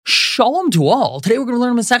Shalom to all. Today we're going to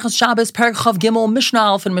learn Maseches Shabbos, Perek Chav Gimel, Mishnah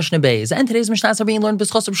Aleph, and Mishnah Beis. And today's Mishnahs are being learned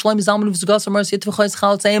b'schos of Shloim Zalman V'Zugas of Mercy Tv'chois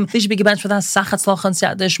Chaltzeim. They should be given for that Sachat Tzlach and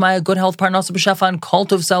Siyat Deshmaya, good health, Parnasa B'Shefa, and Kol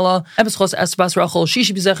Tov Sela. And b'schos Esbas Rachel, she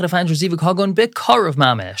should be zecher to find Rezivik Hagon B'Kar of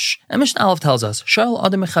Mamish. And Mishnah Aleph tells us, Shal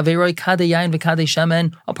Adam Mechaveroi Kadei Yain V'Kadei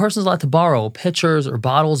Shemen. A person is allowed to borrow pitchers or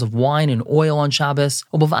bottles of wine and oil on Shabbos.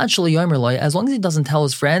 Ubavad Shali Yomer Loi, as long as he doesn't tell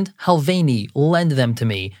his friend, Halveni, lend them to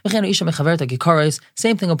me.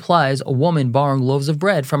 Same thing applies, a woman borrowing loaves of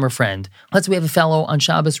bread from her friend. Let's say we have a fellow on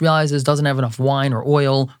Shabbos realizes doesn't have enough wine or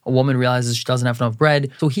oil. A woman realizes she doesn't have enough bread.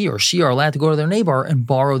 So he or she are allowed to go to their neighbor and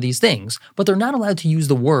borrow these things. But they're not allowed to use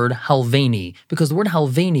the word halveni, because the word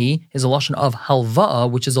halveni is a lashon of halva'a,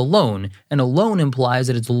 which is a loan. And a loan implies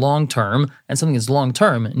that it's long-term, and something that's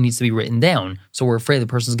long-term needs to be written down. So we're afraid the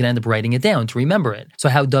person's going to end up writing it down to remember it. So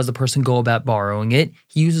how does the person go about borrowing it?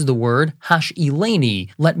 He uses the word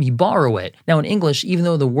hashileni, let me borrow it. Now in English, even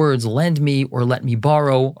though the words lend me or let me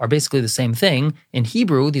borrow are basically the same thing, in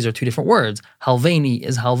Hebrew, these are two different words. Halveni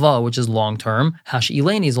is halva, which is long-term.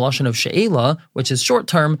 Hashileni is a lashon of she'ela, which is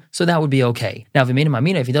short-term, so that would be okay. Now,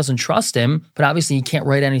 if he doesn't trust him, but obviously he can't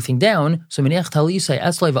write anything down, so he could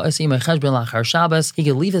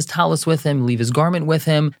leave his talus with him, leave his garment with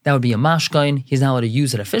him. That would be a mashkain. He's not allowed to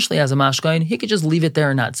use it officially as a mashkain. He could just leave it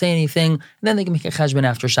there and not say anything, and then they can make a cheshbon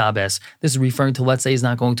after Shabbos. This is referring to, let's say he's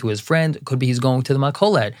not going to his friend, it could be he's going to the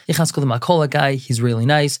makolet. Yechaskel, the makolet guy, he's really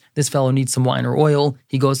nice. This fellow needs some wine or oil.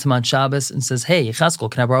 He goes to him on Shabbos and says, hey, Yechaskel,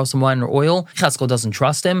 can I borrow some wine or oil? Yechaskel doesn't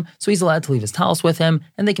trust him, so he's allowed to leave his talus with him,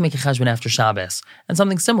 and they can make a cheshbon after Shabbos. And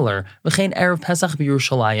something similar, V'chein Erev Pesach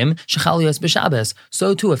b'Yerushalayim, shechal yos b'Shabbos.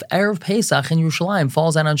 So too, if Erev Pesach in Yerushalayim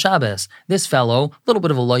falls out on Shabbos, this fellow, a little bit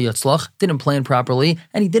of a lo yatzlach, didn't plan properly,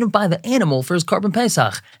 and he didn't buy the animal for his Korban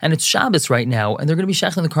Pesach. And it's Shabbos right now, and they're going to be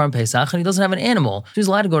shechting the Korban Pesach, and he doesn't have an animal. So he's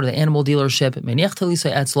allowed to go to the animal dealership,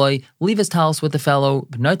 leave his talus with the fellow,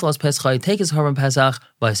 take his Korban Pesach,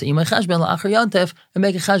 and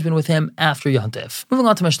make a cheshbon with him after Yontif. Moving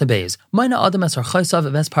on to Mishnah Beis.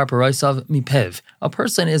 A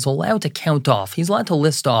person is allowed to count off. He's allowed to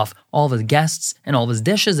list off all of his guests and all of his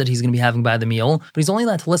dishes that he's going to be having by the meal, but he's only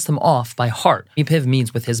allowed to list them off by heart. Mipiv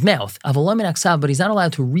means with his mouth. But he's not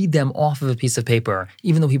allowed to read them off of a piece of paper.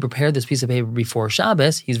 Even though he prepared this piece of paper before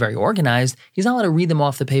Shabbos, he's very organized, he's not allowed to read them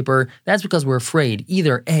off the paper. That's because we're afraid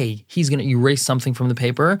either A, he's going to erase something from the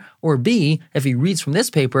paper, or B, if he reads from this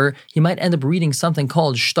paper, he might end up reading something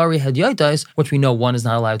called Shtari Hadyotais, which we know one is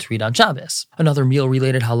not allowed to read on Shabbos. Another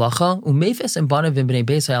meal-related halacha, Umefes and Banav B'nei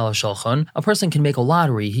Beisai ala Shulchan, a person can make a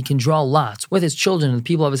lottery. He can draw lots with his children and the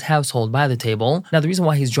people of his household by the table. Now, the reason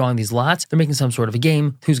why he's drawing these lots, they're making some sort of a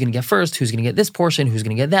game. Who's going to get first? Who's going to get this portion? Who's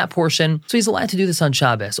going to get that portion? So he's allowed to do this on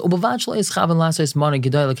Shabbos. As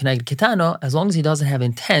long as he doesn't have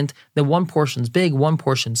intent that one portion's big, one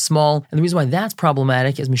portion's small. And the reason why that's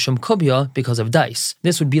problematic is mishum kubya, because of dice.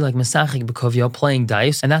 This would be like mesachik b'kuvya, playing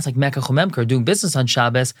dice, and that's like mekach umemker, doing business on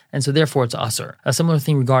Shabbos, and so therefore it's usher. A similar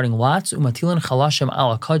thing regarding lots, umatilan chalashim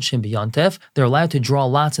ala kadshim b'yantef. They're allowed to draw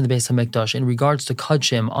lots in the Beis HaMikdash in regards to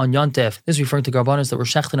kadshim on Yantef. This is referring to garbanos that were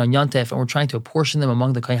shechten on Yantef, and we're trying to apportion them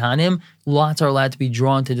among the kaihanim. Lots are allowed to be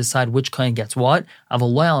drawn to decide which kain gets what.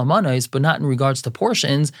 Aval amanos, but not in regards to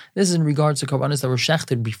portions. This is in regards to karbanos that were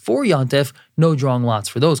shechted before Yantef. No drawing lots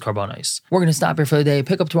for those karbanos. We're going to stop here for the day.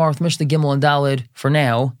 Pick up tomorrow with Mishnah Gimel and Dalid. For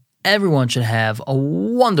now, everyone should have a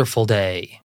wonderful day.